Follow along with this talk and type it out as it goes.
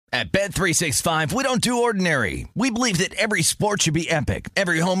At Bet365, we don't do ordinary. We believe that every sport should be epic.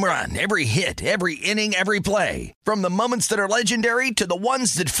 Every home run, every hit, every inning, every play. From the moments that are legendary to the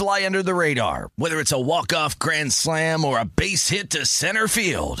ones that fly under the radar. Whether it's a walk-off grand slam or a base hit to center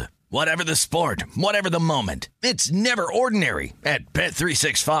field. Whatever the sport, whatever the moment. It's never ordinary at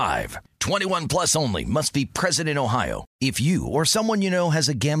Bet365. 21 plus only. Must be present in Ohio. If you or someone you know has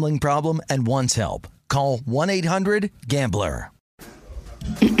a gambling problem and wants help, call 1-800-GAMBLER.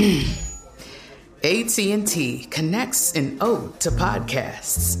 AT&T connects an ode to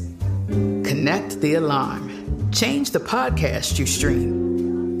podcasts. Connect the alarm. Change the podcast you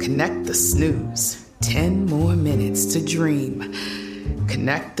stream. Connect the snooze. 10 more minutes to dream.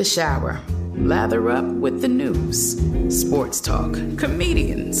 Connect the shower. Lather up with the news. Sports talk,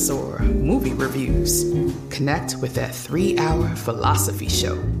 comedians, or movie reviews. Connect with that 3-hour philosophy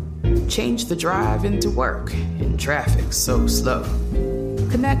show. Change the drive into work in traffic so slow.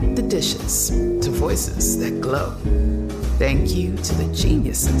 Connect the dishes to voices that glow. Thank you to the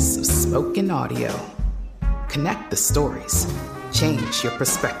geniuses of spoken audio. Connect the stories. Change your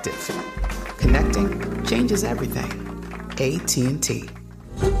perspective. Connecting changes everything. AT&T.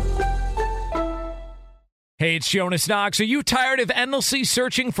 Hey, it's Jonas Knox. Are you tired of endlessly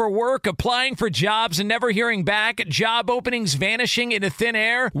searching for work, applying for jobs, and never hearing back? Job openings vanishing into thin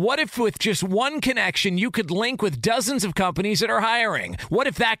air? What if with just one connection, you could link with dozens of companies that are hiring? What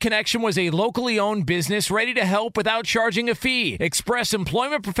if that connection was a locally owned business ready to help without charging a fee? Express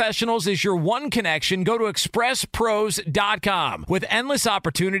Employment Professionals is your one connection. Go to expresspros.com. With endless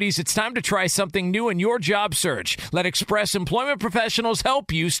opportunities, it's time to try something new in your job search. Let Express Employment Professionals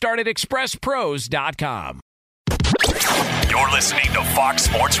help you. Start at expresspros.com. You're listening to Fox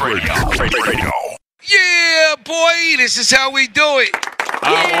Sports Radio. Yeah, boy, this is how we do it.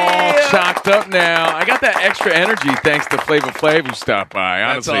 I'm all shocked up now. I got that extra energy thanks to Flavor Flav who stopped by.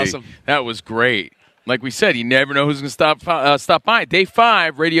 Honestly, that's awesome. That was great. Like we said, you never know who's going to stop by. Day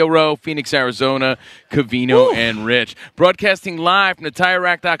 5, Radio Row, Phoenix, Arizona, Covino and Rich. Broadcasting live from the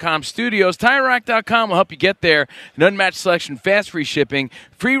TireRack.com studios. TireRack.com will help you get there. An unmatched selection, fast free shipping,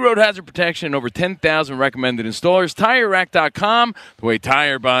 free road hazard protection, and over 10,000 recommended installers. TireRack.com, the way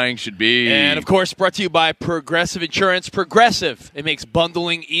tire buying should be. And, of course, brought to you by Progressive Insurance. Progressive, it makes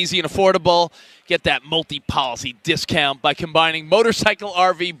bundling easy and affordable. Get that multi-policy discount by combining motorcycle,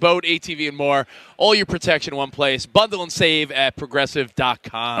 RV, boat, ATV, and more. All your protection in one place. Bundle and save at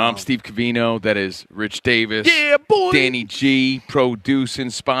Progressive.com. I'm Steve Covino. That is Rich Davis. Yeah, boy. Danny G,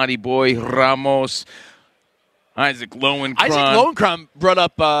 producing, Spotty Boy, Ramos, Isaac Lowenkron. Isaac Lowenkron brought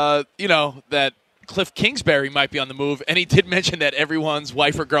up, that Cliff Kingsbury might be on the move, and he did mention that everyone's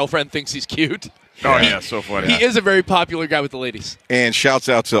wife or girlfriend thinks he's cute. Oh, yeah, so funny. He is a very popular guy with the ladies. And shouts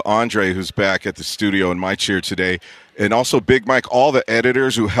out to Andre, who's back at the studio in my chair today. And also Big Mike, all the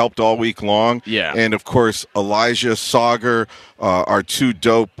editors who helped all week long. Yeah. And, of course, Elijah, Sauger, our two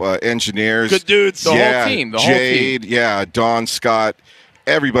dope engineers. Good dudes. The whole team. Jade, Don Scott,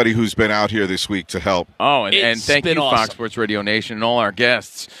 everybody who's been out here this week to help. Oh, and thank you, awesome. Fox Sports Radio Nation, and all our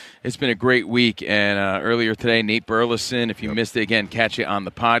guests. It's been a great week, and earlier today, Nate Burleson, if you missed it again, catch it on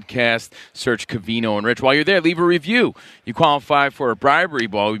the podcast. Search Covino and Rich. While you're there, leave a review. You qualify for a bribery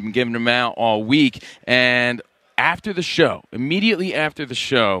ball. We've been giving them out all week. And after the show, immediately after the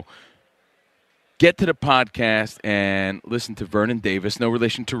show, get to the podcast and listen to Vernon Davis. No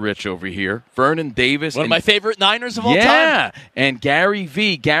relation to Rich over here. Vernon Davis. One of my favorite Niners of all time. Yeah, and Gary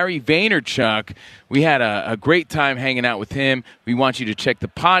Vaynerchuk. We had a great time hanging out with him. We want you to check the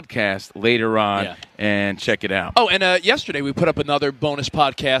podcast later on and check it out. Oh, and yesterday we put up another bonus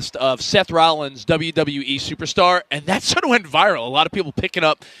podcast of Seth Rollins, WWE Superstar, and that sort of went viral. A lot of people picking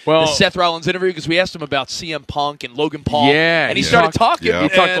up the Seth Rollins interview because we asked him about CM Punk and Logan Paul. Yeah, and he started talking. Yeah. He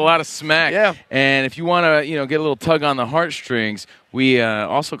talked a lot of smack. Yeah. And if you want to, get a little tug on the heartstrings, we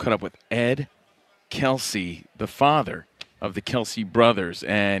also caught up with Ed Kelsey, the father of the Kelsey brothers,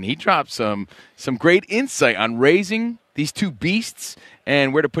 and he dropped some great insight on raising these two beasts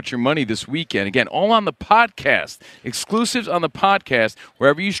and where to put your money this weekend. Again, all on the podcast. Exclusives on the podcast.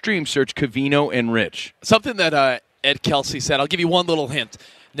 Wherever you stream, search Covino and Rich. Something that Ed Kelsey said, I'll give you one little hint.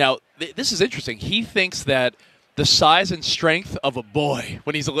 Now, this is interesting. He thinks that the size and strength of a boy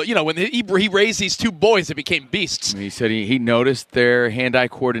when he's when he raised these two boys that became beasts. He said he noticed their hand-eye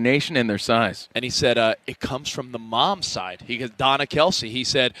coordination and their size. And he said it comes from the mom's side. He goes, Donna Kelsey. He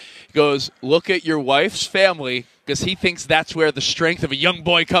goes, look at your wife's family, because he thinks that's where the strength of a young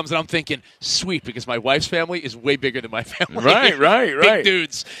boy comes. And I'm thinking, sweet, because my wife's family is way bigger than my family. Right. Big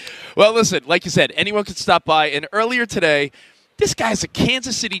dudes. Well, listen, like you said, anyone could stop by. And earlier today, This guy's a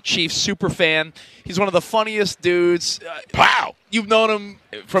Kansas City Chiefs super fan. He's one of the funniest dudes. Wow. You've known him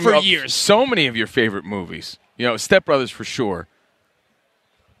From for years. So many of your favorite movies. Step Brothers for sure.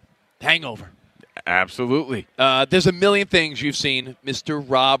 Hangover. Absolutely. There's a million things you've seen Mr.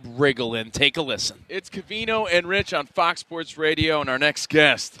 Rob Riggle in. Take a listen. It's Covino and Rich on Fox Sports Radio, and our next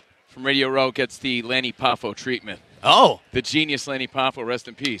guest from Radio Row gets the Lanny Poffo treatment. Oh. The genius Lanny Poffo, rest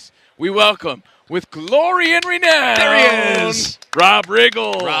in peace. We welcome, with glory and renown, There he is. Rob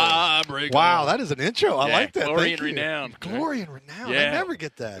Riggle. Rob Riggle. Wow, that is an intro. I Yeah, like that. glory Thank and you. renown. Glory and renown. Yeah. I never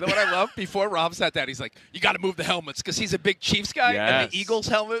get that. You know what I love? Before Rob sat down, he's like, you got to move the helmets because he's a big Chiefs guy, and Yes. the Eagles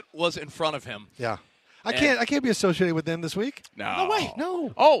helmet was in front of him. Yeah. I can't be associated with them this week. No. No way.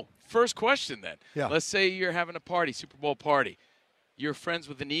 No. Oh, first question then. Yeah. Let's say you're having a party, Super Bowl party. You're friends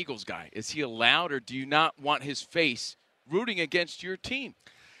with an Eagles guy. Is he allowed, or do you not want his face rooting against your team?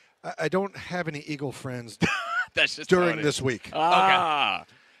 I don't have any Eagle friends That's just how during it this is. week. Ah.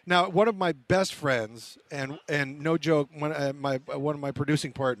 Now, one of my best friends, and no joke, one of my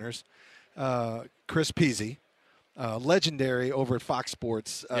producing partners, Chris Peasy, legendary over at Fox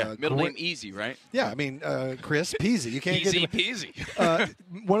Sports. Middle name Easy, right? Yeah, I mean, Chris Peasy. You can't Easy get peasy.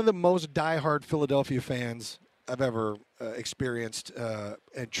 one of the most diehard Philadelphia fans I've ever experienced,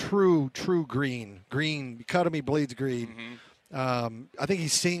 and true green, cut of me bleeds green. Mm-hmm. I think he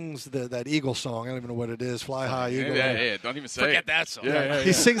sings that Eagle song. I don't even know what it is. Fly high, Eagle. Yeah, don't even say Forget it. that song.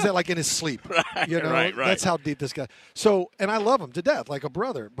 He sings that like in his sleep. Right, right. That's how deep this guy. So, and I love him to death, like a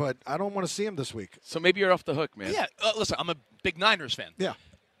brother. But I don't want to see him this week. So maybe you're off the hook, man. Yeah, listen, I'm a big Niners fan. Yeah.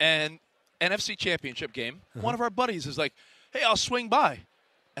 And NFC Championship game, one of our buddies is like, hey, I'll swing by.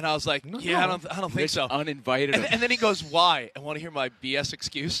 And I was like, I don't think Rich so. uninvited him. And then he goes, why? And want to hear my BS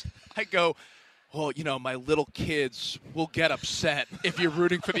excuse? I go, well, my little kids will get upset if you're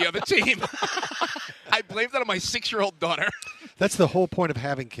rooting for the other team. I blame that on my 6-year-old daughter. That's the whole point of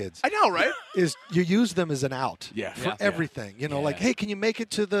having kids. I know, right? Is you use them as an out for everything. Like, hey, can you make it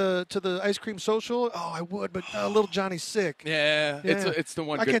to the ice cream social? Oh, I would, but little Johnny's sick. Yeah. It's the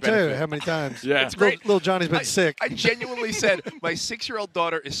one I good can't benefit. tell you how many times. Yeah. It's great. Little Johnny's been sick. I genuinely said, my 6-year-old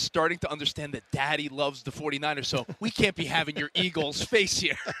daughter is starting to understand that Daddy loves the 49ers, so we can't be having your Eagles face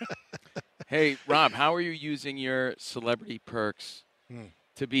here. Hey, Rob, how are you using your celebrity perks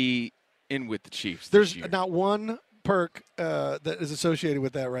to be in with the Chiefs There's this year? not one perk that is associated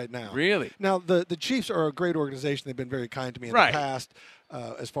with that right now. Really? Now, the Chiefs are a great organization. They've been very kind to me in Right. the past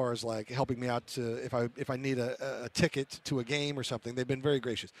as far as like helping me out to if I need a ticket to a game or something. They've been very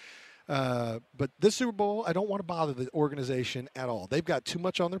gracious. But this Super Bowl, I don't want to bother the organization at all. They've got too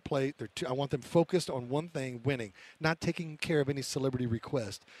much on their plate. I want them focused on one thing, winning, not taking care of any celebrity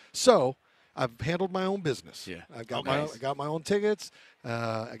request. So I've handled my own business. Yeah. I got Okay. my own tickets.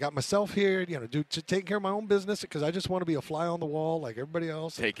 I got myself here, taking care of my own business because I just want to be a fly on the wall like everybody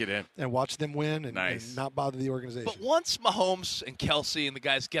else. Take it in. And watch them win and Nice. not bother the organization. But once Mahomes and Kelsey and the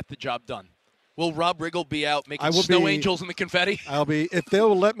guys get the job done, will Rob Riggle be out making I will snow be- angels in the confetti? if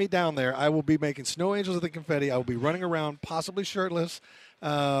they'll let me down there, I will be making snow angels of the confetti. I will be running around, possibly shirtless,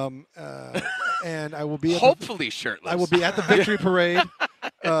 and I will be Hopefully shirtless. I will be at the victory parade,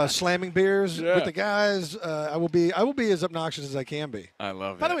 slamming beers with the guys. I will be as obnoxious as I can be. I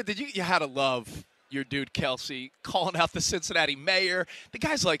love it. By the way, you had to love your dude Kelsey calling out the Cincinnati mayor. The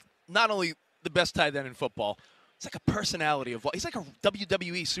guy's like not only the best tight end in football, he's like a personality of. He's like a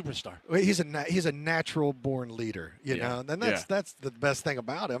WWE superstar. Well, he's a natural born leader, you know, and that's the best thing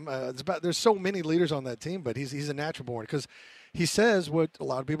about him. There's so many leaders on that team, but he's a natural born because he says what a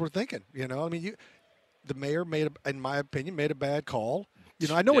lot of people are thinking. I mean, the mayor in my opinion, made a bad call.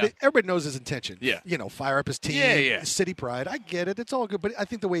 I know everybody knows his intention. Yeah. Fire up his team. Yeah. City pride. I get it. It's all good. But I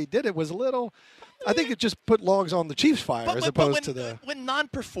think the way he did it was a little. I think it just put logs on the Chiefs' fire as opposed to the. When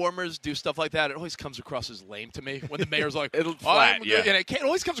non-performers do stuff like that, it always comes across as lame to me. When the mayor's like, It'll flat, and yeah. it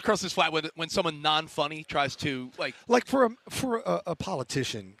always comes across as flat when someone non-funny tries to Like for a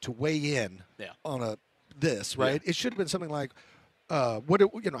politician to weigh in on this, right? It should have been something like. I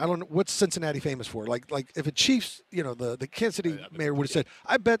don't know what's Cincinnati famous for. Like if a Chiefs, the Kansas City mayor would have said,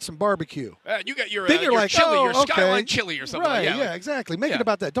 "I bet some barbecue." You got your, Then you're your like, chili, oh, your okay. Skyline chili or something. Right? Like that. Yeah, exactly. Make it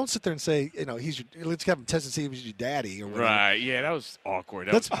about that. Don't sit there and say, let's have him test and see if he's your daddy or whatever. Right. Yeah, that was awkward.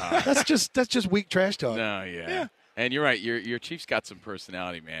 That's just weak trash talk. No, yeah. And you're right. Your Chiefs got some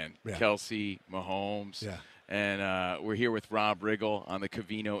personality, man. Yeah. Kelsey, Mahomes. Yeah. And we're here with Rob Riggle on the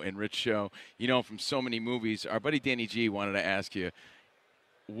Covino and Rich Show. From so many movies. Our buddy Danny G wanted to ask you,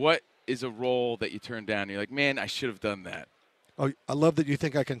 what is a role that you turned down? You're like, man, I should have done that. Oh, I love that you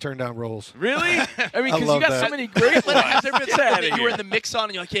think I can turn down roles. Really? I mean, because you love got that. so many great ones. Has there been Get outta something that you were here. in the mix on,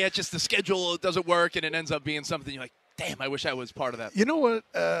 and you're like, yeah, it's just the schedule doesn't work, and it ends up being something you're like, damn, I wish I was part of that. You know what?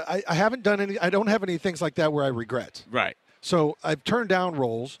 I haven't done any. I don't have any things like that where I regret. Right. So I've turned down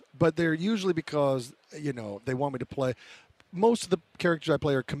roles, but they're usually because they want me to play. Most of the characters I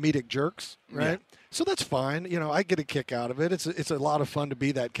play are comedic jerks, right? Yeah. So that's fine. I get a kick out of it. It's a lot of fun to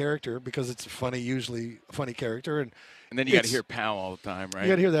be that character because it's usually a funny character, and then you got to hear Pow all the time, right? You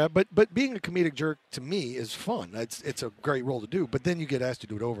got to hear that. But being a comedic jerk to me is fun. It's a great role to do. But then you get asked to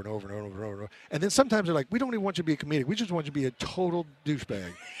do it over and over and over and over and over. And then sometimes they're like, we don't even want you to be a comedic. We just want you to be a total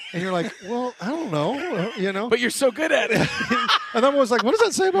douchebag. And you're like, well, I don't know, But you're so good at it. And I'm always like, what does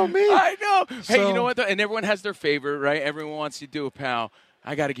that say about me? I know. Hey, you know what? And everyone has their favorite, right? Everyone wants you to do a Pow.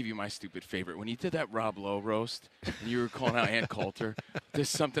 I got to give you my stupid favorite. When you did that Rob Lowe roast and you were calling out Ann Coulter, there's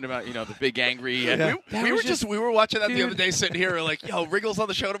something about, the big angry. Yeah. We were watching that the other day sitting here. We're like, yo, Wriggle's on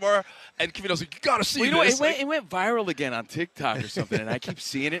the show tomorrow. And Cavino's like, you got to see this. It went viral again on TikTok or something, and I keep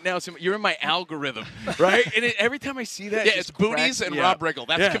seeing it now. So you're in my algorithm, right? And every time I see that, it's Booties and Rob Riggle.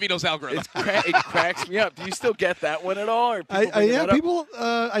 That's Cavino's algorithm. It cracks me up. Do you still get that one at all? Or people,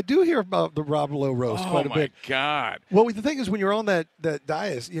 I do hear about the Rob Lowe roast quite a bit. Oh, my God. Well, the thing is, when you're on that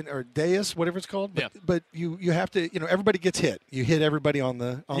dais, or dais, whatever it's called, but you have to, everybody gets hit. You hit everybody on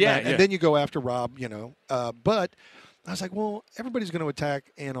that, and then you go after Rob, But I was like, well, everybody's going to attack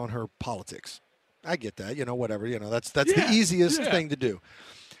Ann on her politics. I get that, whatever, that's the easiest thing to do.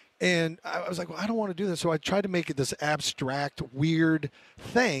 And I was like, well, I don't want to do this. So I tried to make it this abstract, weird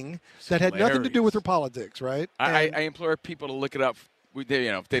thing that had nothing to do with her politics, right? I implore people to look it up. If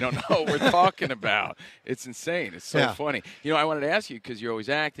they don't know what we're talking about. It's insane. It's so funny. I wanted to ask you, because you're always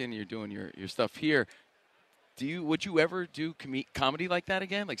acting, you're doing your stuff here. Would you ever do comedy like that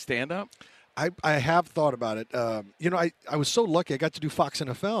again, like stand-up? I have thought about it. I was so lucky. I got to do Fox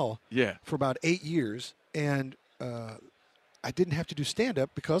NFL for about 8 years, and I didn't have to do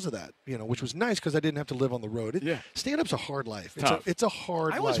stand-up because of that, which was nice because I didn't have to live on the road. Stand-up's a hard life. It's a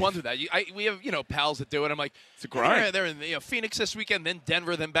hard life. I always wondered that. We have pals that do it. I'm like, it's a grind. They're in Phoenix this weekend, then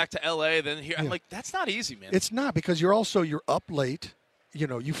Denver, then back to L.A., then here. I'm like, that's not easy, man. It's not, because you're up late.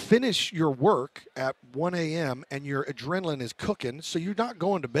 You finish your work at 1 a.m. and your adrenaline is cooking, so you're not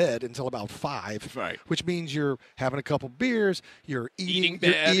going to bed until about 5, right? Which means you're having a couple beers, you're eating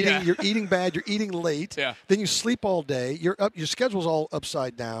bad, you're eating bad, you're eating late. Yeah. Then you sleep all day. You're up. Your schedule's all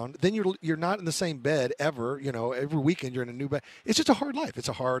upside down. Then you're not in the same bed ever. Every weekend you're in a new bed. It's just a hard life. It's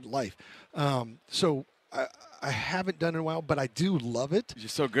a hard life. So I haven't done it in a while, but I do love it. You're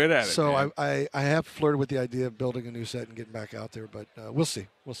so good at it. So man. I have flirted with the idea of building a new set and getting back out there, but we'll see.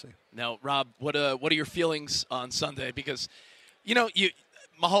 We'll see. Now, Rob, what are your feelings on Sunday? Because,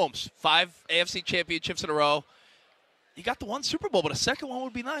 Mahomes, 5 AFC championships in a row. You got the one Super Bowl, but a second one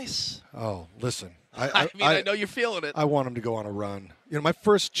would be nice. Oh, listen. I know you're feeling it. I want him to go on a run. My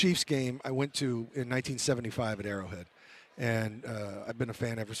first Chiefs game I went to in 1975 at Arrowhead. And I've been a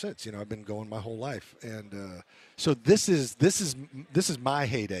fan ever since. I've been going my whole life, and so this is my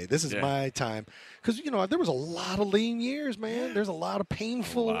heyday. This is my time, because there was a lot of lean years, man. There's a lot of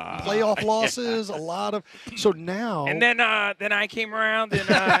painful playoff losses, a lot of. So now, and then I came around, and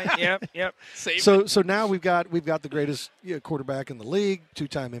yep. So now we've got the greatest quarterback in the league,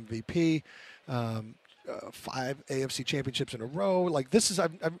 2-time MVP. 5 AFC championships in a row. Like, this is, I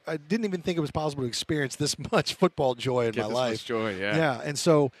didn't even think it was possible to experience this much football joy in my life. Much joy, yeah. And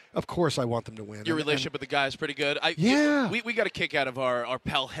so, of course, I want them to win. Your relationship with the guy is pretty good. We got a kick out of our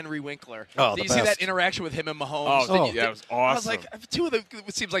pal Henry Winkler. Oh, Did you see that interaction with him and Mahomes? Oh, yeah, it was awesome. I was like, two of it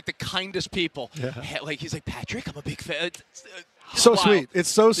seems like the kindest people. Yeah. Like, he's like, Patrick, I'm a big fan. So sweet. It's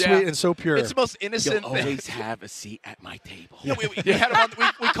so sweet and so pure. It's the most innocent. You'll always have a seat at my table. Yeah, we had him on.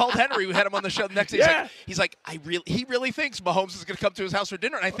 We called Henry. We had him on the show the next day. He's like, he really thinks Mahomes is going to come to his house for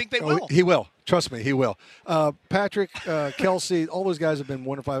dinner, and I think they will. He will. Trust me, he will. Patrick, Kelsey, all those guys have been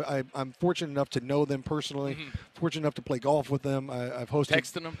wonderful. I'm fortunate enough to know them personally. Fortunate enough to play golf with them. I've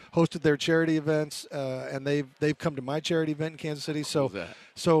hosted their charity events, and they've come to my charity event in Kansas City.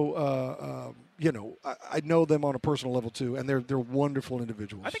 I know them on a personal level too, and they're wonderful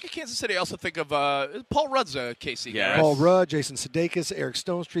individuals. I think of Kansas City. I also think of Paul Rudd's a KC guy. Paul Rudd, Jason Sudeikis, Eric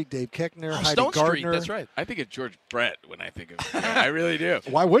Stonestreet, Dave Keckner, Heidi Stone Gardner. Street, that's right. I think of George Brett when I think of him. I really do.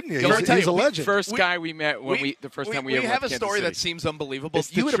 Why wouldn't you? He's a legend. First guy we met the first time we ever have left a story Kansas that City. seems unbelievable.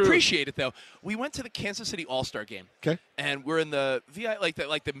 You would appreciate it though. We went to the Kansas City All-Star game. Okay. And we're in the VI like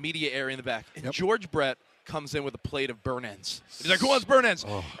the media area in the back. And George Brett comes in with a plate of burn ends. He's like, "Who wants burn ends?"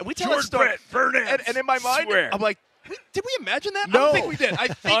 Oh. And we tell George that story. Brett, burn ends. And in my mind, Swear. I'm like, did we imagine that? No. I don't think we did. I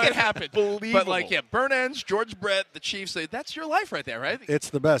think it happened. Unbelievable. But burn ends, George Brett, the Chiefs. That's your life right there, right? It's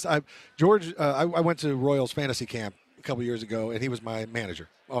the best. I went to Royals fantasy camp a couple years ago, and he was my manager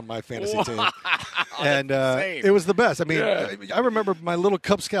on my fantasy team. Oh, And it was the best. I mean, I remember my little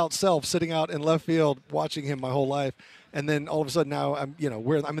Cub Scout self sitting out in left field watching him my whole life, and then all of a sudden now I'm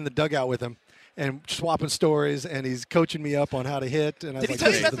in the dugout with him and swapping stories, and he's coaching me up on how to hit. And Did he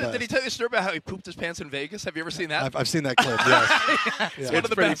tell you the story about how he pooped his pants in Vegas? Have you ever seen that? I've seen that clip. Yes. It's one of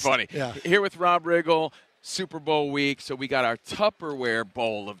the pretty best. funny. Yeah. Here with Rob Riggle, Super Bowl week, so we got our Tupperware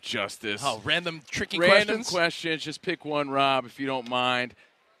Bowl of Justice. Oh, random tricky Random questions. Just pick one, Rob, if you don't mind.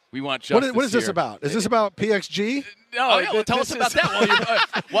 We want justice. What is this here. about? Is this about PXG? No, Tell us about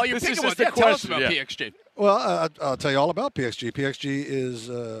that while you're This is picking one. just a Tell us question, about yeah. PXG. Well, I'll tell you all about PXG. PXG is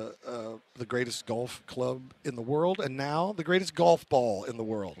the greatest golf club in the world, and now the greatest golf ball in the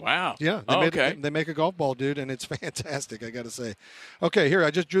world. Wow. Yeah. They make a golf ball, dude, and it's fantastic, I got to say. Okay, here,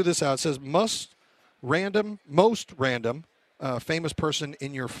 I just drew this out. It says most random famous person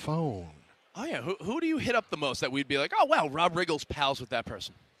in your phone. Oh, yeah. Who do you hit up the most that we'd be like, oh, wow, Rob Riggle's pals with that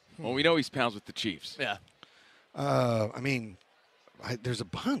person? Well, we know he's pals with the Chiefs. Yeah. There's a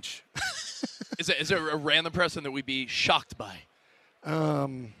bunch. Is there a random person that we'd be shocked by? I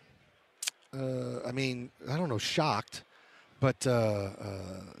don't know, shocked, but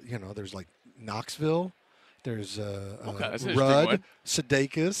there's like Knoxville. There's That's an interesting Rudd, one.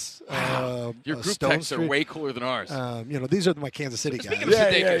 Sudeikis. Your group Stone texts are Street. way cooler than ours. These are my Kansas City Speaking guys.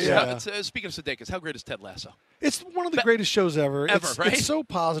 of Sudeikis, yeah. Speaking of Sudeikis, how great is Ted Lasso? It's one of the greatest shows ever. It's right? It's so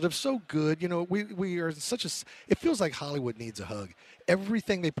positive, so good. We are such a. It feels like Hollywood needs a hug.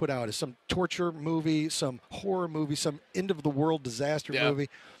 Everything they put out is some torture movie, some horror movie, some end of the world disaster movie,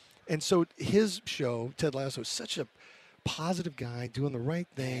 and so his show, Ted Lasso, is such a positive guy doing the right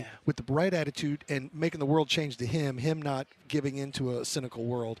thing with the right attitude and making the world change to him not giving into a cynical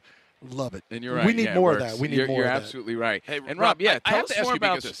world. Love it. And you're right. We need more of that. We need more of that. You're absolutely right. Hey, and Rob, I tell have us to ask more you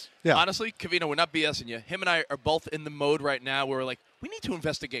about because, this. Yeah. honestly, Covino, we're not BSing you. Him and I are both in the mode right now where we're like, we need to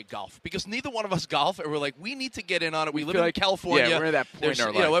investigate golf because neither one of us golf, and we're like, we need to get in on it. We live in California. Yeah, we're at that point in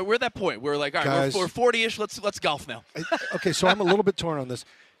our life. We're at that point. We're like, all right, Guys, we're 40-ish. Let's golf now. Okay, so I'm a little bit torn on this.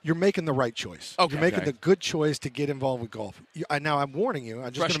 You're making the right choice. Okay. You're making the good choice to get involved with golf. Now, I'm warning you.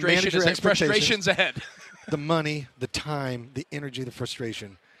 I'm just going to manage your expectations. Frustration's ahead. The money, the time, the energy, the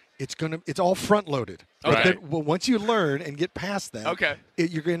frustration. It's all front loaded. Okay. But then, once you learn and get past that, Okay.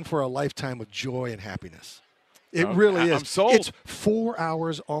 You're in for a lifetime of joy and happiness. It really is. I'm sold. It's 4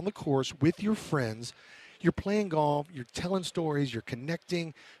 hours on the course with your friends. You're playing golf. You're telling stories. You're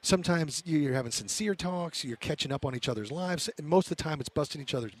connecting. Sometimes you're having sincere talks. You're catching up on each other's lives. And most of the time, it's busting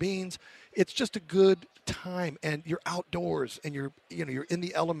each other's beans. It's just a good time, and you're outdoors, and you're in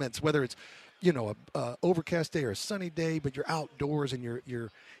the elements. Whether it's a overcast day or a sunny day, but you're outdoors, and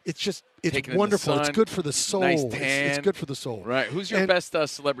it's Taking in the wonderful. It's sun, good for the soul. nice It's tan. good for the soul. Right. Who's your best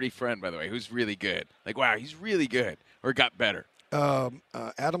celebrity friend, by the way? Who's really good? Like, wow, he's really good or got better?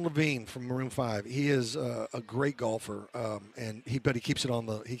 Adam Levine from Maroon 5. He is a great golfer, but he keeps it on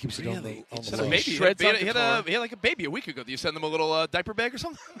the Sent a low. baby. Shreds on He had like a baby a week ago. Do you send them a little diaper bag or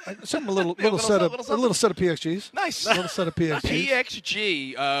something? Some a little set of PXGs. Nice. A little set of PXGs.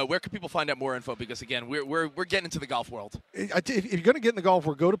 PXG. Where can people find out more info? Because again, we're getting into the golf world. If you're going to get in the golf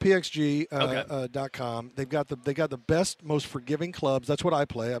world, go to pxg.com. They got the best, most forgiving clubs. That's what I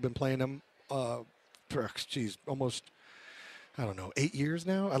play. I've been playing them for almost 8 years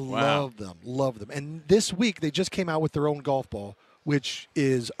now. I love them. And this week they just came out with their own golf ball, which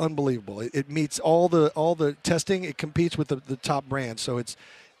is unbelievable. It meets all the testing. It competes with the top brands. So it's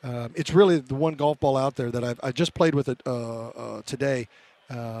really the one golf ball out there that I just played with it today.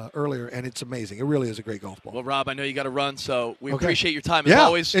 Earlier, and it's amazing. It really is a great golf ball. Well, Rob, I know you got to run, so we Okay. appreciate your time as Yeah,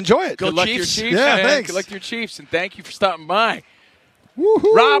 always. enjoy it. Go Good luck to Chiefs. your Chiefs, Yeah, man. thanks. Good luck to your Chiefs, and thank you for stopping by.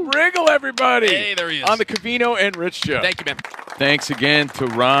 Woo-hoo. Rob Riggle, everybody. Hey, there he is. On the Covino and Rich Show. Thank you, man. Thanks again to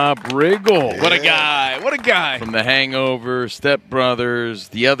Rob Riggle. What a guy. What a guy. From The Hangover, Step Brothers,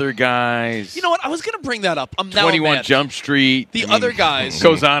 The Other Guys. You know what? I was going to bring that up. Now I'm 21 mad. Jump Street. The Other Guys.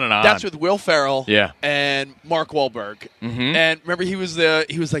 Goes on and on. That's with Will Ferrell. Yeah. And Mark Wahlberg. Mhm. And remember, he was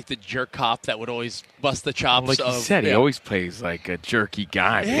like the jerk cop that would always bust the chops. Like you said, he always plays like a jerky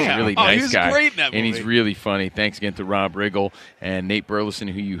guy. But he's Yeah. a really Oh, nice he was guy. great in that and he's movie. really funny. Thanks again to Rob Riggle and Nate Burleson,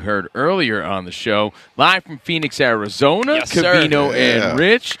 who you heard earlier on the show. Live from Phoenix, Arizona. Yes, sir. Covino Yeah. and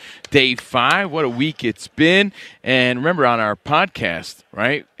Rich. Day 5. What a week it's been. And remember, on our podcast,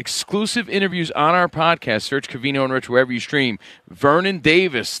 right? Exclusive interviews on our podcast. Search Covino and Rich wherever you stream. Vernon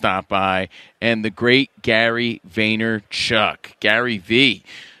Davis stopped by, and the great Gary Vaynerchuk, Gary V.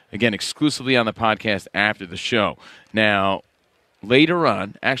 Again, exclusively on the podcast after the show. Now, later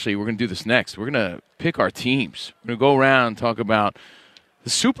on, actually, we're going to do this next. We're going to pick our teams. We're going to go around and talk about the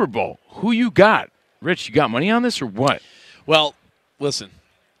Super Bowl. Who you got? Rich, you got money on this or what? Well, listen.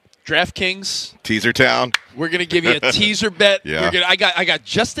 DraftKings. Teaser Town. We're going to give you a teaser bet. Yeah. I got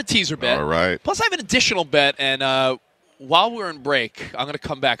just a teaser bet. All right. Plus, I have an additional bet. And while we're in break, I'm going to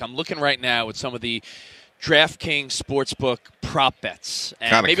come back. I'm looking right now at some of the DraftKings Sportsbook prop bets.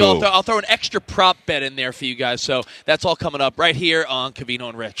 And Kinda maybe cool. I'll throw an extra prop bet in there for you guys. So that's all coming up right here on Covino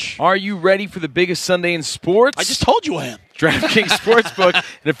and Rich. Are you ready for the biggest Sunday in sports? I just told you I am. DraftKings Sportsbook,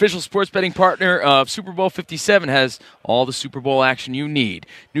 an official sports betting partner of Super Bowl 57, has all the Super Bowl action you need.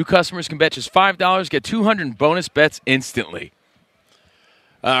 New customers can bet just $5, get 200 in bonus bets instantly.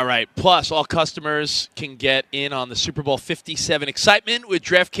 All right. Plus, all customers can get in on the Super Bowl 57 excitement with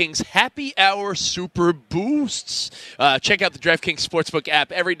DraftKings Happy Hour Super Boosts. Check out the DraftKings Sportsbook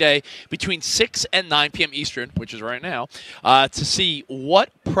app every day between 6 and 9 p.m. Eastern, which is right now, to see what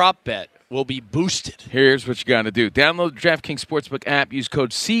prop bet will be boosted. Here's what you got to do. Download the DraftKings Sportsbook app. Use code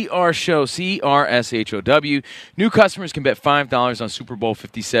CRSHOW, CRSHOW. New customers can bet $5 on Super Bowl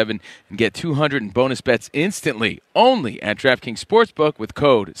 57 and get 200 in bonus bets instantly. Only at DraftKings Sportsbook with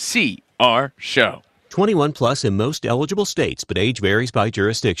code CRSHOW. 21 plus in most eligible states, but age varies by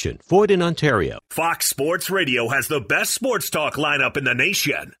jurisdiction. Void in Ontario. Fox Sports Radio has the best sports talk lineup in the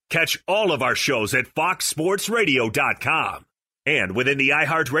nation. Catch all of our shows at foxsportsradio.com. And within the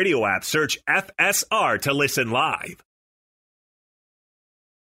iHeartRadio app, search FSR to listen live.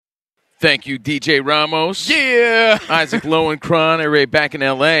 Thank you, DJ Ramos. Yeah. Isaac Lowenkron, array back in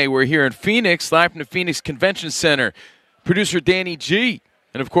L.A. We're here in Phoenix, live from the Phoenix Convention Center. Producer Danny G.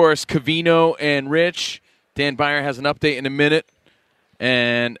 And, of course, Covino and Rich. Dan Beyer has an update in a minute.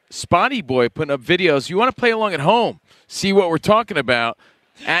 And Spotty Boy putting up videos. You want to play along at home, see what we're talking about.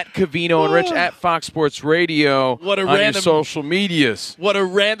 At Covino and Rich, at Fox Sports Radio, what a on random, your social medias. What a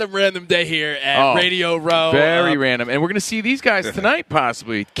random day here at Radio Row. Very random. And we're going to see these guys tonight,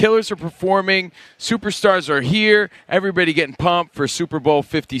 possibly. Killers are performing. Superstars are here. Everybody getting pumped for Super Bowl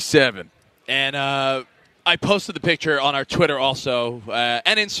 57. And I posted the picture on our Twitter also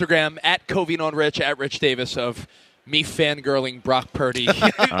and Instagram, at Covino and Rich, at Rich Davis, of me fangirling Brock Purdy in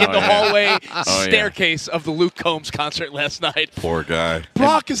the hallway staircase of the Luke Combs concert last night. Poor guy.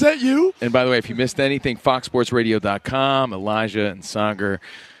 Brock, is that you? And by the way, if you missed anything, foxsportsradio.com, Elijah and Sagar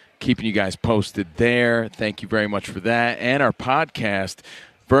keeping you guys posted there. Thank you very much for that. And our podcast,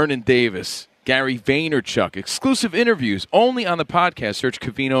 Vernon Davis, Gary Vaynerchuk, exclusive interviews only on the podcast. Search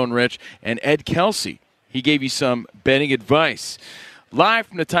Covino and Rich, and Ed Kelsey. He gave you some betting advice. Live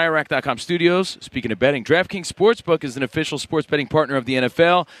from the TireRack.com studios, speaking of betting, DraftKings Sportsbook is an official sports betting partner of the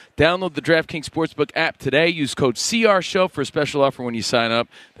NFL. Download the DraftKings Sportsbook app today. Use code CRSHOW for a special offer when you sign up.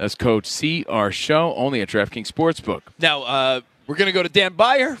 That's code CRSHOW, only at DraftKings Sportsbook. Now, we're going to go to Dan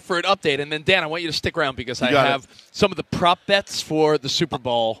Beyer for an update. And then, Dan, I want you to stick around because I have some of the prop bets for the Super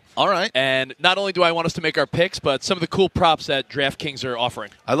Bowl. All right. And not only do I want us to make our picks, but some of the cool props that DraftKings are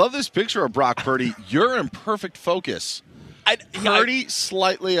offering. I love this picture of Brock Purdy. You're in perfect focus. Purdy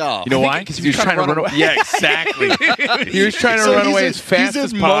slightly off. You know why? Because he was trying to run away. Yeah, exactly. He was trying to run away as fast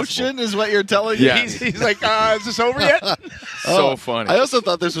as possible. He's in motion, is what you're telling me? Yeah. He's like, is this over yet? So funny. I also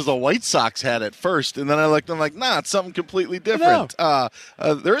thought this was a White Sox hat at first, and then I looked, I'm like, nah, it's something completely different. No.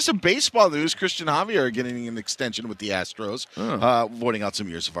 There is some baseball news. Christian Javier getting an extension with the Astros, voiding out some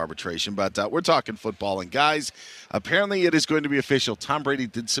years of arbitration. But we're talking football. And, guys, apparently it is going to be official. Tom Brady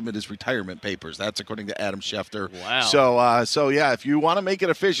did submit his retirement papers. That's according to Adam Schefter. Wow. So yeah, if you want to make it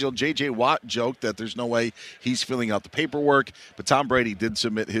official, J.J. Watt joked that there's no way he's filling out the paperwork, but Tom Brady did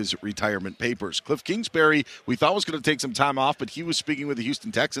submit his retirement papers. Cliff Kingsbury, we thought was going to take some time off, but he was speaking with the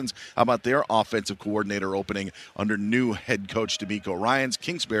Houston Texans about their offensive coordinator opening under new head coach DeMeco Ryans.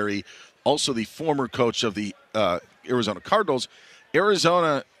 Kingsbury, also the former coach of the Arizona Cardinals.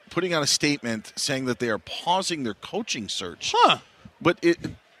 Arizona putting out a statement saying that they are pausing their coaching search. But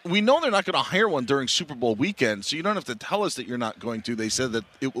we know they're not going to hire one during Super Bowl weekend, so you don't have to tell us that you're not going to. They said that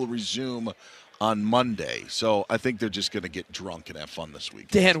it will resume on Monday. So I think they're just going to get drunk and have fun this week.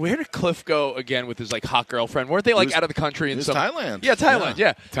 Dan, where did Cliff go again with his hot girlfriend? Weren't they out of the country? Thailand. Yeah, Thailand,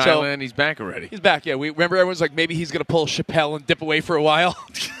 yeah. Thailand, he's back already. He's back, yeah. We remember everyone's like, maybe he's going to pull Chappelle and dip away for a while.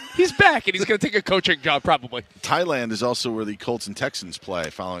 He's back, and he's going to take a coaching job probably. Thailand is also where the Colts and Texans play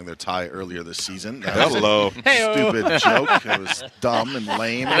following their tie earlier this season. Hello. Stupid joke. It was dumb and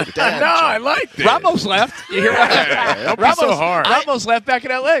lame. And I liked it. Ramos left. You hear that? Don't be so hard. Ramos left back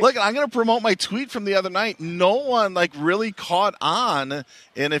in L.A. Look, I'm going to promote my tweet from the other night. No one really caught on.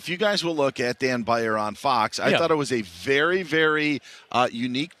 And if you guys will look at Dan Beyer on Fox, I thought it was a very, very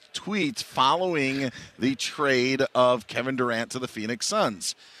unique tweet following the trade of Kevin Durant to the Phoenix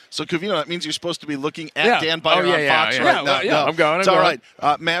Suns. So, Covino, that means you're supposed to be looking at Dan Byer on Fox right now. now. I'm going. It's all right.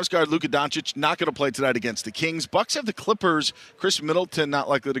 Mavs guard Luka Doncic not going to play tonight against the Kings. Bucks have the Clippers. Chris Middleton not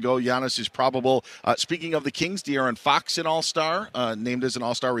likely to go. Giannis is probable. Speaking of the Kings, De'Aaron Fox an All-Star, named as an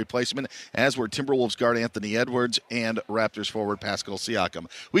All-Star replacement, as were Timberwolves guard Anthony Edwards and Raptors forward Pascal Siakam.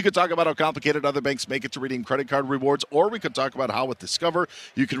 We could talk about how complicated other banks make it to redeem credit card rewards, or we could talk about how with Discover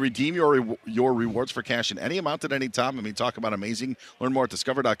you can redeem your rewards for cash in any amount at any time. I mean, talk about amazing. Learn more at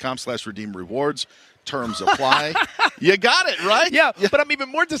discover.com/redeem rewards. Terms apply. You got it, right? Yeah, but I'm even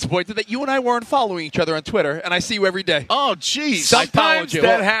more disappointed that you and I weren't following each other on Twitter, and I see you every day. Oh, geez. Sometimes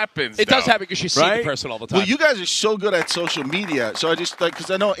that happens. It does happen because you see the person all the time. Well, you guys are so good at social media, so I just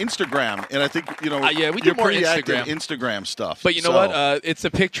because I know Instagram, and I think we do you're more pretty active Instagram. Instagram stuff. But you know what? It's a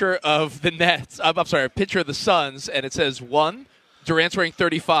picture of the Nets. I'm sorry, a picture of the Suns, and it says 1. Durant's wearing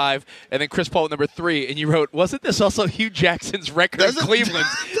 35, and then Chris Paul at number 3. And you wrote, wasn't this also Hugh Jackson's record in Cleveland?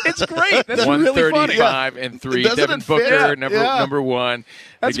 It's great. That's really funny. 135 and 3. Devin Booker, number 1.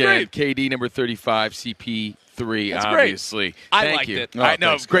 That's Again, great. KD, number 35. CP3, That's obviously. Great. I Thank liked you. it. I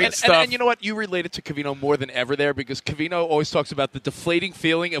know. Great stuff. And you know what? You related to Covino more than ever there because Covino always talks about the deflating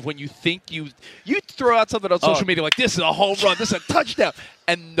feeling of when you think you throw out something on social media like, this is a home run, this is a touchdown,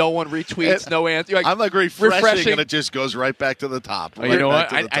 and no one retweets, no answer. I'm like refreshing, and it just goes right back to the top. You know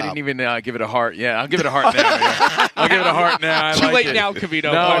what? I didn't even give it a heart. Yeah, I'll give it a heart now. Yeah. I'll give it a heart now. Too late now,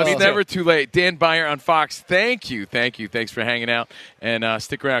 Covino. No, it's never too late. Dan Byer on Fox. Thank you. Thanks for hanging out. And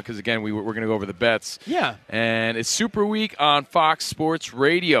stick around because, again, we're going to go over the bets. Yeah. And it's Super Week on Fox Sports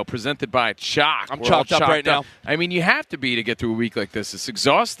Radio, presented by Chalk. I'm chalked up right now. I mean, you have to be to get through a week like this. It's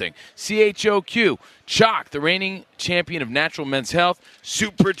exhausting. CHOQ. Chalk, the reigning champion of natural men's health.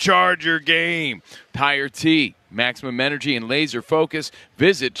 Supercharge your game. Tire T, maximum energy and laser focus.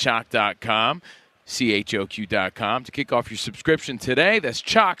 Visit chalk.com, CHOQ.com to kick off your subscription today. That's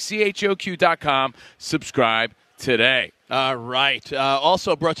Chalk, CHOQ.com. Subscribe today. All right.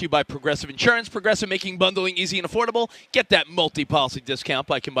 Also brought to you by Progressive Insurance. Progressive, making bundling easy and affordable. Get that multi-policy discount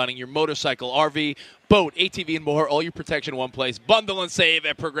by combining your motorcycle, RV, boat, ATV, and more. All your protection in one place. Bundle and save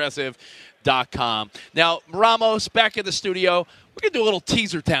at Progressive.com. Now, Ramos, back in the studio. We're going to do a little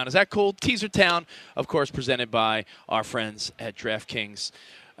Teaser Town. Is that cool? Teaser Town, of course, presented by our friends at DraftKings.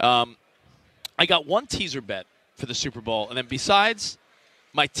 I got one teaser bet for the Super Bowl, and then besides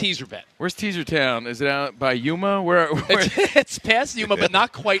my teaser bet. Where's Teaser Town? Is it out by Yuma? Where? It's past Yuma, but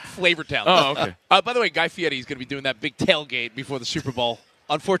not quite Flavortown. Oh, okay. By the way, Guy Fieri is going to be doing that big tailgate before the Super Bowl.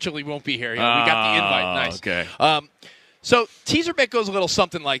 Unfortunately, we won't be here. We got the invite. Nice. Okay. So teaser bet goes a little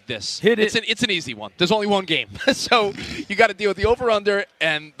something like this. Hit it. It's an easy one. There's only one game. So you got to deal with the over-under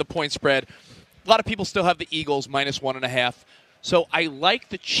and the point spread. A lot of people still have the Eagles -1.5. So I like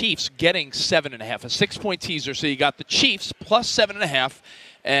the Chiefs getting 7.5, a 6-point teaser. So you got the Chiefs plus 7.5,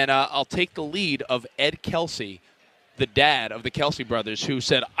 and I'll take the lead of Ed Kelsey, the dad of the Kelsey brothers, who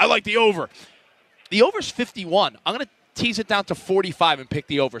said, I like the over. The over's 51. I'm going to tease it down to 45 and pick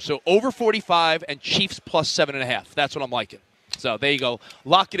the over. So over 45 and Chiefs plus 7.5. That's what I'm liking. So there you go.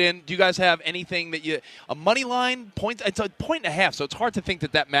 Lock it in. Do you guys have anything that a money line point? It's a 1.5, so it's hard to think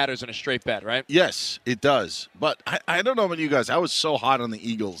that matters in a straight bet, right? Yes, it does. But I don't know about you guys. I was so hot on the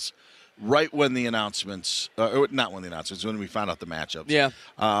Eagles right when the announcements, not when the announcements, when we found out the matchups. Yeah.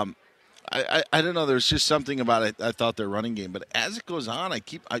 I don't know. There's just something about it. I thought their running game, but as it goes on, I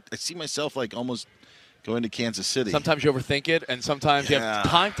see myself like almost going to Kansas City. Sometimes you overthink it, and sometimes you have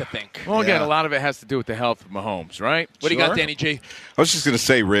time to think. Well, again, a lot of it has to do with the health of Mahomes, right? What do you got, Danny G? I was just going to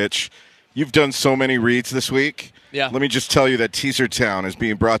say, Rich, you've done so many reads this week. Yeah. Let me just tell you that Teaser Town is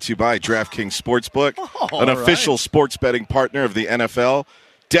being brought to you by DraftKings Sportsbook, an official sports betting partner of the NFL.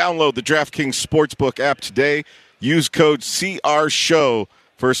 Download the DraftKings Sportsbook app today. Use code CRSHOW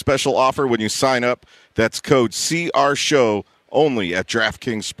for a special offer when you sign up. That's code CRSHOW only at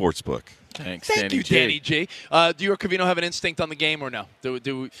DraftKings Sportsbook. Thanks, Thank you, Danny G. Do you or Covino have an instinct on the game or no?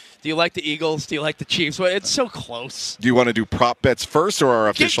 Do you like the Eagles? Do you like the Chiefs? Well, it's so close. Do you want to do prop bets first or our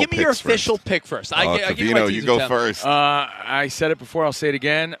official picks? Give me your official pick first. Covino, you go first. I said it before. I'll say it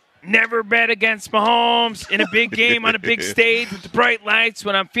again. Never bet against Mahomes in a big game on a big stage with the bright lights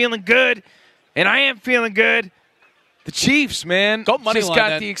when I'm feeling good, and I am feeling good. The Chiefs, man, go money just line, got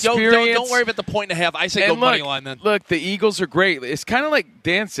then. the experience. Don't worry about the 1.5. I say go money line then. Look, the Eagles are great. It's kind of like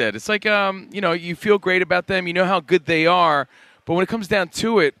Dan said. It's like you feel great about them. You know how good they are, but when it comes down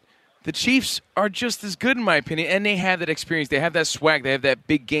to it, the Chiefs are just as good in my opinion, and they have that experience. They have that swag. They have that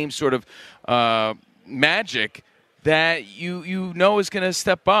big game sort of magic that you know is going to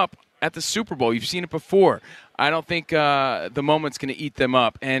step up at the Super Bowl. You've seen it before. I don't think the moment's going to eat them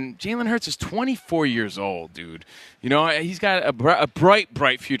up. And Jalen Hurts is 24 years old, dude. You know, he's got a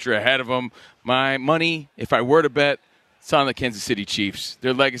bright future ahead of him. My money, if I were to bet, it's on the Kansas City Chiefs.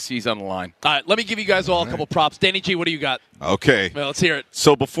 Their legacy's on the line. All right, let me give you guys all a couple props. Danny G, what do you got? Okay. Well, let's hear it.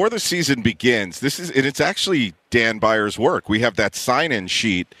 So before the season begins, it's actually Dan Byer's work. We have that sign-in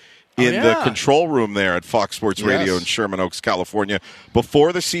sheet in the control room there at Fox Sports Radio in Sherman Oaks, California.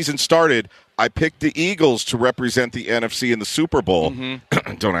 Before the season started, I picked the Eagles to represent the NFC in the Super Bowl.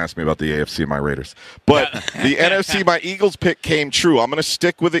 Mm-hmm. Don't ask me about the AFC, my Raiders. But the NFC, my Eagles pick came true. I'm going to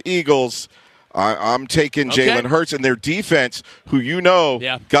stick with the Eagles. I'm taking Jalen Hurts and their defense, who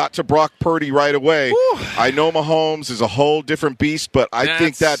got to Brock Purdy right away. Whew. I know Mahomes is a whole different beast, but I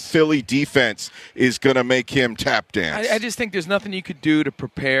think that Philly defense is going to make him tap dance. I just think there's nothing you could do to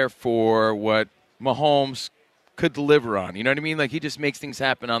prepare for what Mahomes could deliver on. You know what I mean? Like, he just makes things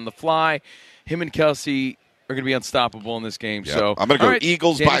happen on the fly. Him and Kelsey are going to be unstoppable in this game. Yep. So I'm going to go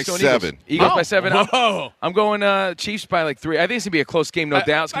Eagles by 7. Eagles by 7. I'm going Chiefs by like 3. I think it's going to be a close game, no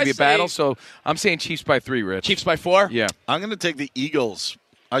doubt. It's going to be a battle. So I'm saying Chiefs by 3, Rich. Chiefs by 4? Yeah. I'm going to take the Eagles.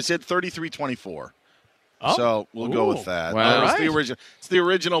 I said 33-24. Oh. So we'll go with that. Wow. It's the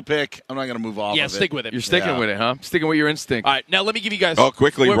original pick. I'm not going to move off of it. Yeah, stick with it. You're sticking with it, huh? Sticking with your instinct. All right, now let me give you guys... Oh,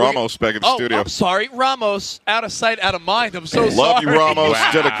 quickly, Ramos back in the studio. I'm sorry. Ramos, out of sight, out of mind. I'm so sorry. Love you, Ramos.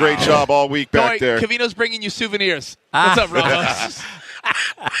 Wow. Did a great job all week back there. Cavino's bringing you souvenirs. What's up, Ramos?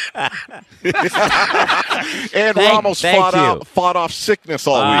 And Ramos fought off sickness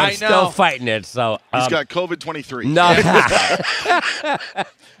all week. I'm still fighting it. So he's got COVID-23. No.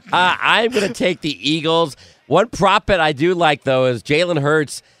 I'm going to take the Eagles. One prop bet I do like, though, is Jalen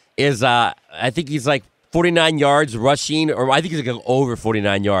Hurts is, I think he's like 49 yards rushing, or I think he's going to go over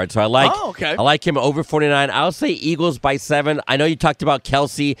 49 yards. So I like him over 49. I'll say Eagles by 7. I know you talked about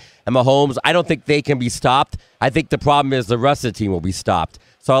Kelsey and Mahomes. I don't think they can be stopped. I think the problem is the rest of the team will be stopped.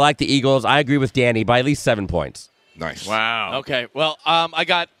 So I like the Eagles. I agree with Danny by at least 7 points. Nice. Wow. Okay, well, I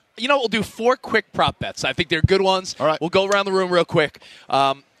got... You know, we'll do 4 quick prop bets. I think they're good ones. All right. We'll go around the room real quick.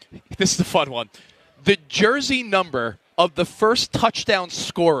 This is a fun one. The jersey number of the first touchdown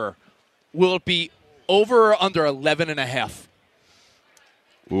scorer, will it be over or under 11.5?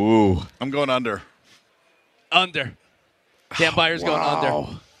 Ooh. I'm going under. Under. Dan Byer's going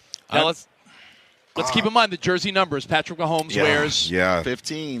under. Now let's keep in mind the jersey numbers. Patrick Mahomes wears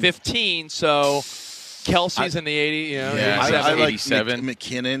 15, so Kelsey's in the 80. You know, I like 87.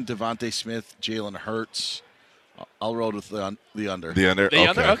 McKinnon, Devontae Smith, Jalen Hurts. I'll roll with the under. The under? The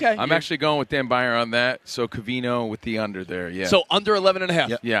under? Okay. I'm actually going with Dan Byer on that. So Cavino with the under there. Yeah. So under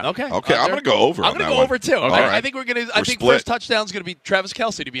 11.5. Yeah. Okay. Okay. I'm going to go over. I'm going to go over too. Okay. I think we're going to. I think split. First touchdown's going to be Travis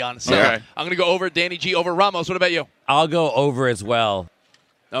Kelsey. To be honest. So okay. I'm going to go over Danny G over Ramos. What about you? I'll go over as well.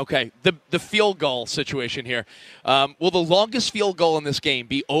 Okay. The field goal situation here. Will the longest field goal in this game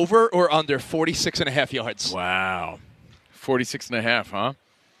be over or under 46.5 yards? Wow. 46.5, huh?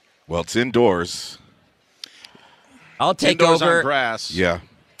 Well, it's indoors. I'll take indoors over. On grass. Yeah.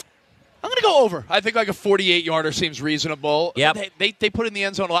 I'm going to go over. I think like a 48-yarder seems reasonable. Yep. They put in the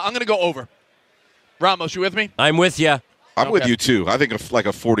end zone a lot. I'm going to go over. Ramos, you with me? I'm with you. I'm with you, too. I think like a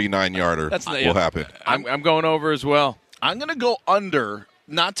 49-yarder will happen. I'm going over as well. I'm going to go under,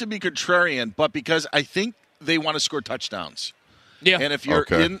 not to be contrarian, but because I think they want to score touchdowns. Yeah. And if you're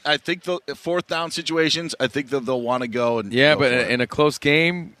in, I think the fourth down situations, I think that they'll want to go and but in a close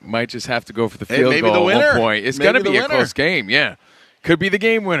game, might just have to go for the field maybe goal the winner. at one point. It's going to be a close game, yeah. Could be the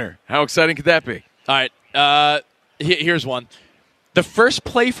game winner. How exciting could that be? All right. Here's one. The first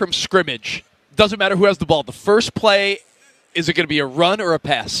play from scrimmage, doesn't matter who has the ball. The first play, is it going to be a run or a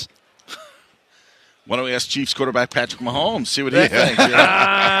pass? Why don't we ask Chiefs quarterback Patrick Mahomes, see what he thinks?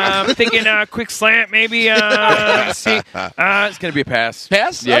 I'm thinking quick slant, maybe. Let's see. It's going to be a pass.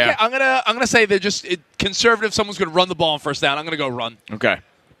 Pass? Yeah. Okay, I'm gonna say they're just conservative. Someone's going to run the ball on first down. I'm going to go run. Okay.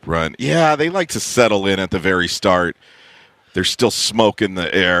 Run. Yeah, they like to settle in at the very start. There's still smoke in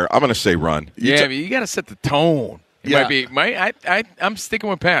the air. I'm going to say run. But you got to set the tone. I'm sticking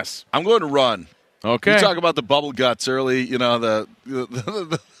with pass. I'm going to run. Okay. You talk about the bubble guts early, the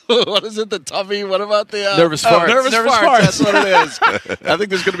what is it, the tummy? What about the nervous farts? Nervous farts. That's what it is. I think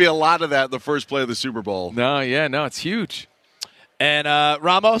there's going to be a lot of that in the first play of the Super Bowl. No, it's huge. And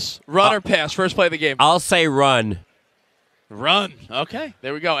Ramos, run or pass? First play of the game. I'll say run. Run. Okay,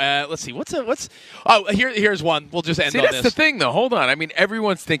 there we go. Let's see. Here's one. We'll just end on that's this. the thing, though. Hold on. I mean,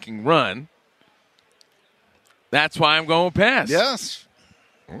 everyone's thinking run. That's why I'm going with pass. Yes.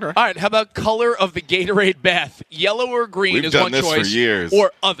 Okay. All right, how about color of the Gatorade bath? Yellow or green is one choice. We've done this for years.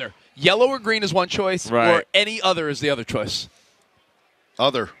 Or other. Yellow or green is one choice, right. or any other is the other choice.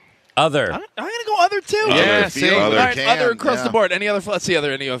 Other. Other. I'm going to go other too. Yeah, same. All right, can, other across yeah. the board. Any other? Let's see.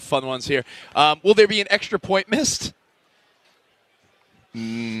 Any other fun ones here? Will there be an extra point missed?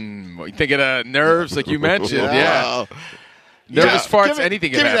 You think of nerves, like you mentioned? Wow. Yeah. Nervous farts, Give me,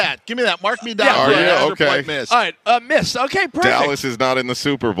 anything Give can me happen. that. Give me that. Mark me down. Are for you? an extra Okay. point missed. All right, missed. Okay, perfect. Dallas is not in the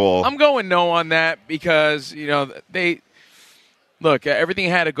Super Bowl. I'm going no on that because, they look, everything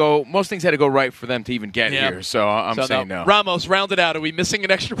had to go, most things had to go right for them to even get here. So I'm saying no. Ramos, round it out. Are we missing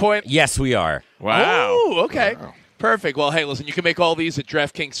an extra point? Yes, we are. Wow. Oh, okay. Wow. Perfect. Well, hey, listen, you can make all these at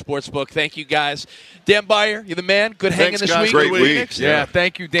DraftKings Sportsbook. Thank you, guys. Dan Byer, you're the man. Good hanging this guys. week. Great week. Phoenix. Yeah,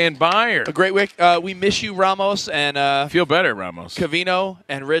 thank you, Dan Byer. A great week. We miss you, Ramos, and Feel better, Ramos. Covino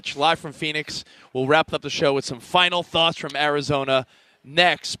and Rich, live from Phoenix. We'll wrap up the show with some final thoughts from Arizona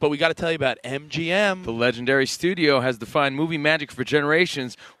next, but we got to tell you about MGM. The legendary studio has defined movie magic for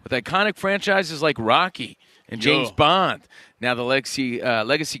generations with iconic franchises like Rocky and James Bond. Now the legacy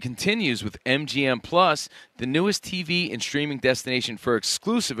continues with MGM Plus, the newest TV and streaming destination for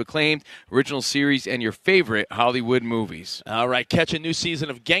exclusive acclaimed original series and your favorite Hollywood movies. All right, catch a new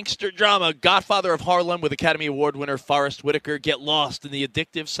season of gangster drama, Godfather of Harlem with Academy Award winner Forrest Whitaker. Get lost in the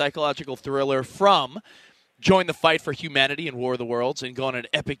addictive psychological thriller from Join the Fight for Humanity in War of the Worlds and go on an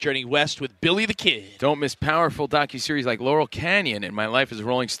epic journey west with Billy the Kid. Don't miss powerful docuseries like Laurel Canyon and My Life as a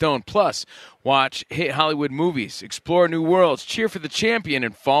Rolling Stone. Plus, watch hit Hollywood movies, explore new worlds, cheer for the champion,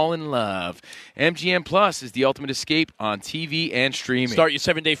 and fall in love. MGM Plus is the ultimate escape on TV and streaming. Start your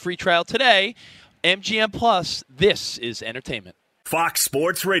 7-day free trial today. MGM Plus, this is entertainment. Fox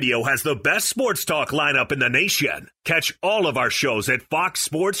Sports Radio has the best sports talk lineup in the nation. Catch all of our shows at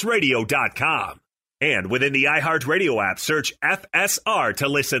foxsportsradio.com. And within the iHeartRadio app, search FSR to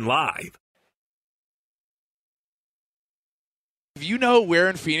listen live. If you know where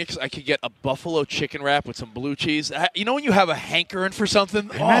in Phoenix I could get a buffalo chicken wrap with some blue cheese, you know when you have a hankering for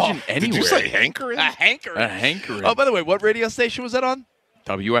something? Imagine anywhere. Did you say hankering? A hankering. A hankering. Oh, by the way, what radio station was that on?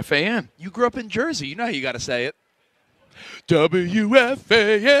 WFAN. You grew up in Jersey. You know how you got to say it.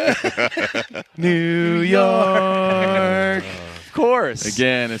 WFAN. New York. Of course.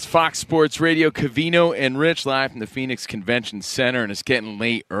 Again, it's Fox Sports Radio, Covino and Rich live from the Phoenix Convention Center, and it's getting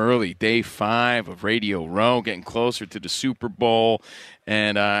late early. Day 5 of Radio Row, getting closer to the Super Bowl.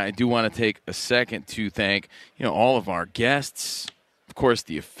 And I do want to take a second to thank, all of our guests, of course,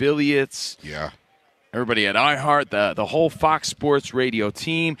 the affiliates. Yeah. Everybody at iHeart, the whole Fox Sports Radio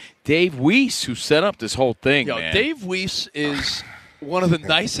team. Dave Weiss, who set up this whole thing, man. Dave Weiss is one of the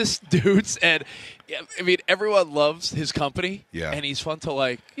nicest dudes, and I mean, everyone loves his company. Yeah. And he's fun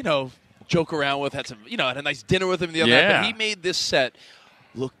to joke around with. Had some, had a nice dinner with him the other night. But he made this set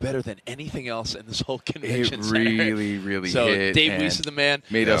look better than anything else in this whole convention center. Really, really so hit. Dave Weiss is the man.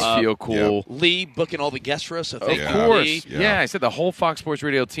 Made us feel cool. Lee booking all the guests for us. So thank you, Of course. Lee. Yeah, I said the whole Fox Sports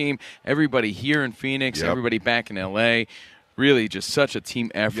Radio team, everybody here in Phoenix, everybody back in L.A., really just such a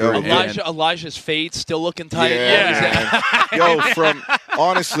team effort. Elijah's fade still looking tight. From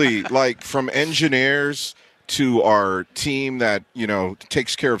honestly, from engineers to our team that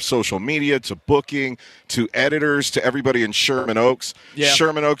takes care of social media, to booking, to editors, to everybody in Sherman Oaks,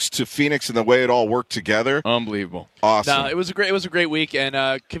 Sherman Oaks to Phoenix, and the way it all worked together. Unbelievable, awesome. No, it was a great week, and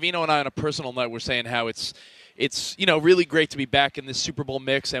Covino and I on a personal note were saying how it's really great to be back in this Super Bowl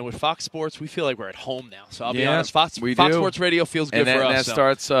mix, and with Fox Sports, we feel like we're at home now. So I'll be honest, Fox Sports Radio feels good for us. And that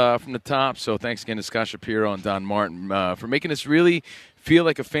starts from the top. So thanks again to Scott Shapiro and Don Martin for making us really feel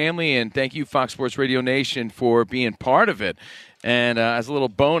like a family, and thank you, Fox Sports Radio Nation, for being part of it. And as a little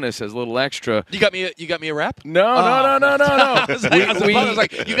bonus, as a little extra, you got me a wrap? No. I was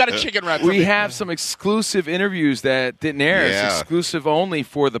like, you got a chicken wrap. We have some exclusive interviews that didn't air. Yeah. It's exclusive only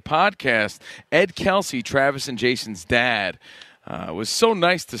for the podcast. Ed Kelsey, Travis and Jason's dad. It was so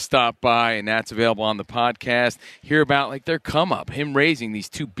nice to stop by, and that's available on the podcast. Hear about their come up, him raising these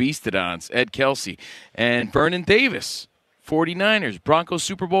two beastodons, Ed Kelsey and Vernon Davis, 49ers, Broncos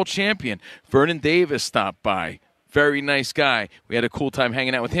Super Bowl champion. Vernon Davis stopped by. Very nice guy. We had a cool time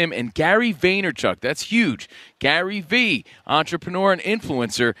hanging out with him. And Gary Vaynerchuk, that's huge. Gary V, entrepreneur and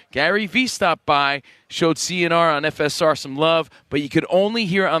influencer. Gary V stopped by, showed CNR on FSR some love, but you could only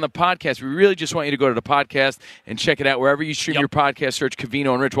hear it on the podcast. We really just want you to go to the podcast and check it out wherever you stream your podcast. Search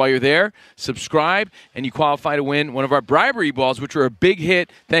Covino and Rich. While you're there, subscribe, and you qualify to win one of our bribery balls, which were a big hit.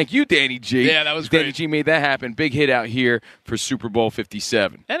 Thank you, Danny G. Yeah, that was Danny great. G made that happen. Big hit out here for Super Bowl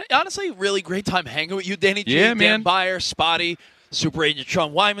 57. And honestly, really great time hanging with you, Danny G. Yeah, man. Dan Byer, Spotty, Super Agent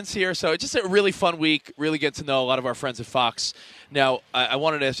Sean Wyman's here. So it's just a really fun week. Really get to know a lot of our friends at Fox. Now, I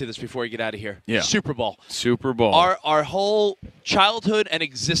wanted to ask you this before you get out of here. Yeah. Super Bowl. Our whole childhood and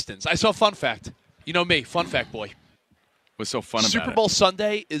existence. I saw a fun fact. You know me, fun fact boy. was so fun about it. Super Bowl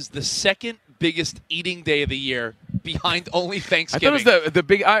Sunday is the second biggest eating day of the year, behind only Thanksgiving. I thought it was the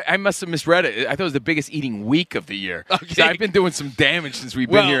big. I must have misread it. I thought it was the biggest eating week of the year. Okay. I've been doing some damage since we've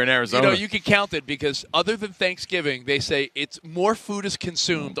been here in Arizona. You can count it because other than Thanksgiving, they say it's more food is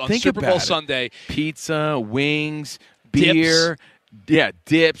consumed on Think Super Bowl about it. Sunday. Pizza, wings, beer,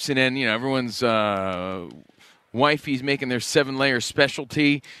 dips, and then everyone's wifey's making their 7-layer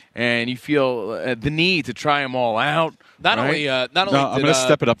specialty, and you feel the need to try them all out. Not only I'm going to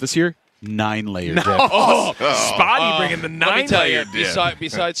step it up this year. 9-layer dip. Spotty bringing the 9-layer dip.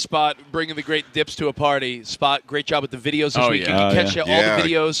 Besides Spot bringing the great dips to a party, Spot, great job with the videos this week. Yeah. You can catch all the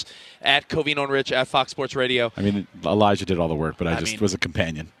videos at Covino and Rich at Fox Sports Radio. I mean, Elijah did all the work, but I was a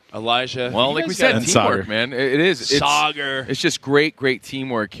companion. Elijah. Well, like we said, and teamwork, Sagar. man. It is. Sagar. It's just great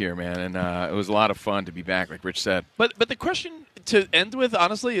teamwork here, man. And it was a lot of fun to be back, like Rich said. But the question to end with,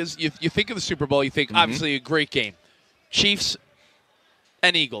 honestly, is you think of the Super Bowl, you think, obviously, a great game. Chiefs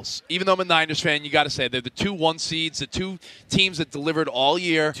and Eagles. Even though I'm a Niners fan, you got to say they're the 2 1 seeds, the two teams that delivered all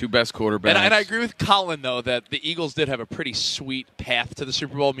year. 2 best quarterbacks. And I agree with Colin, though, that the Eagles did have a pretty sweet path to the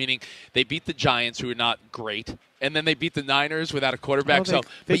Super Bowl, meaning they beat the Giants, who are not great, and then they beat the Niners without a quarterback.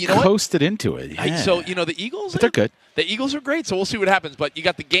 They coasted into it. Yeah. So, the Eagles, but they're good. The Eagles are great, so we'll see what happens. But you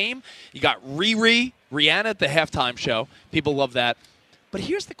got the game. You got Rihanna at the halftime show. People love that. But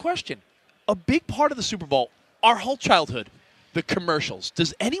here's the question. A big part of the Super Bowl, our whole childhood, the commercials.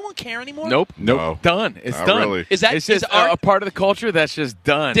 Does anyone care anymore? Nope. No. Done. It's Not done. really. Is that it's just a part of the culture that's just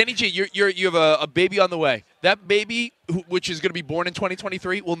done. Danny G, you have a baby on the way. That baby, which is going to be born in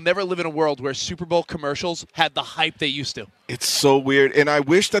 2023, will never live in a world where Super Bowl commercials had the hype they used to. It's so weird, and I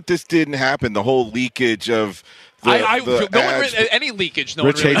wish that this didn't happen. The whole leakage of any leakage. No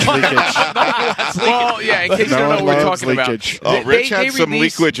Rich one really hates leakage. Well, in case you don't know what we're talking leakage. about. Rich had some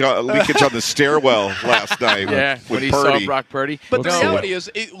leakage on the stairwell last night. When with he Purdy. saw Brock Purdy. But the reality is,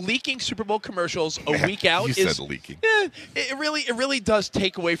 leaking Super Bowl commercials a week out You is said leaking. It really does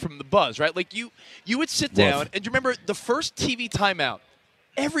take away from the buzz, right? Like you would sit down and you remember the first TV timeout.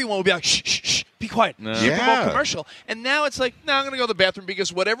 Everyone would be like, shh, shh, shh, be quiet. No. Super Bowl commercial. And now it's like, no, I'm going to go to the bathroom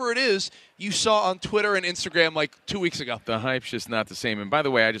because whatever it is you saw on Twitter and Instagram like 2 weeks ago. The hype's just not the same. And by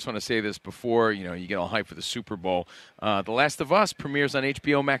the way, I just want to say this before you get all hyped for the Super Bowl. The Last of Us premieres on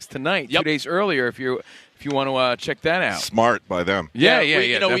HBO Max tonight, 2 days earlier if you want to check that out. Smart by them. Yeah.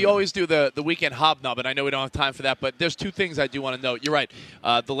 We always do the weekend hobnob, and I know we don't have time for that, but there's 2 things I do want to note. You're right.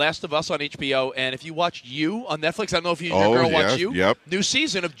 The Last of Us on HBO, and if you watch You on Netflix, I don't know if your girl watched You. Yep. New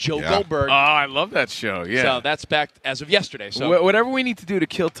season of Joe Goldberg. Oh, I love that show. Yeah. So that's back as of yesterday. So whatever we need to do to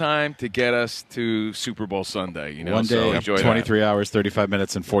kill time to get us to Super Bowl Sunday. One day, enjoy 23 hours, 35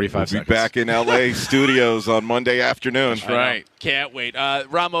 minutes, and 45 seconds. We'll be back in L.A. studios on Monday afternoon. That's right. Can't wait.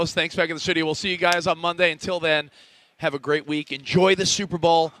 Ramos, thanks back in the studio. We'll see you guys on Monday. Until then, have a great week. Enjoy the Super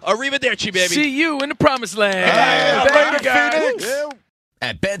Bowl. Arrivederci, baby. See you in the promised land. Later, Phoenix.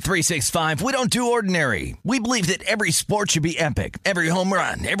 At Bet365, we don't do ordinary. We believe that every sport should be epic. Every home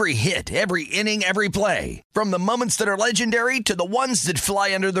run, every hit, every inning, every play. From the moments that are legendary to the ones that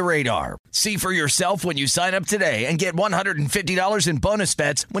fly under the radar. See for yourself when you sign up today and get $150 in bonus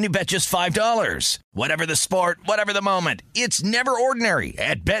bets when you bet just $5. Whatever the sport, whatever the moment, it's never ordinary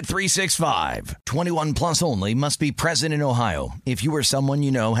at Bet365. 21 plus only. Must be present in Ohio. If you or someone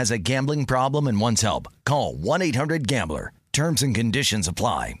you know has a gambling problem and wants help, call 1-800-GAMBLER. Terms and conditions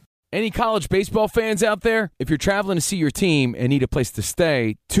apply. Any college baseball fans out there? If you're traveling to see your team and need a place to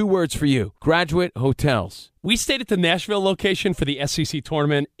stay, 2 words for you: Graduate Hotels. We stayed at the Nashville location for the SEC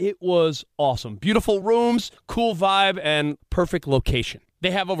tournament. It was awesome. Beautiful rooms, cool vibe, and perfect location.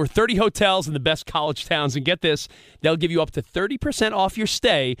 They have over 30 hotels in the best college towns, and get this, they'll give you up to 30% off your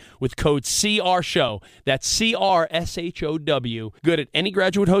stay with code CRSHOW. That's CRSHOW. Good at any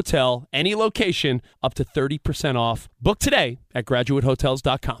Graduate Hotel, any location, up to 30% off. Book today at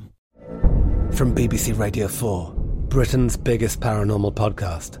graduatehotels.com. From BBC Radio 4, Britain's biggest paranormal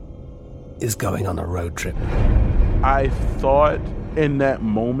podcast is going on a road trip. I thought in that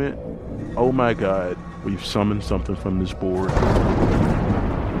moment, oh my God, we've summoned something from this board.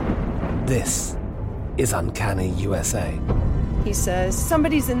 This is Uncanny USA. He says,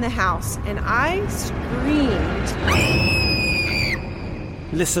 somebody's in the house, and I screamed.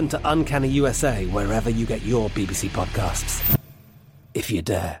 Listen to Uncanny USA wherever you get your BBC podcasts, if you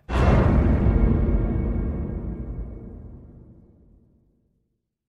dare.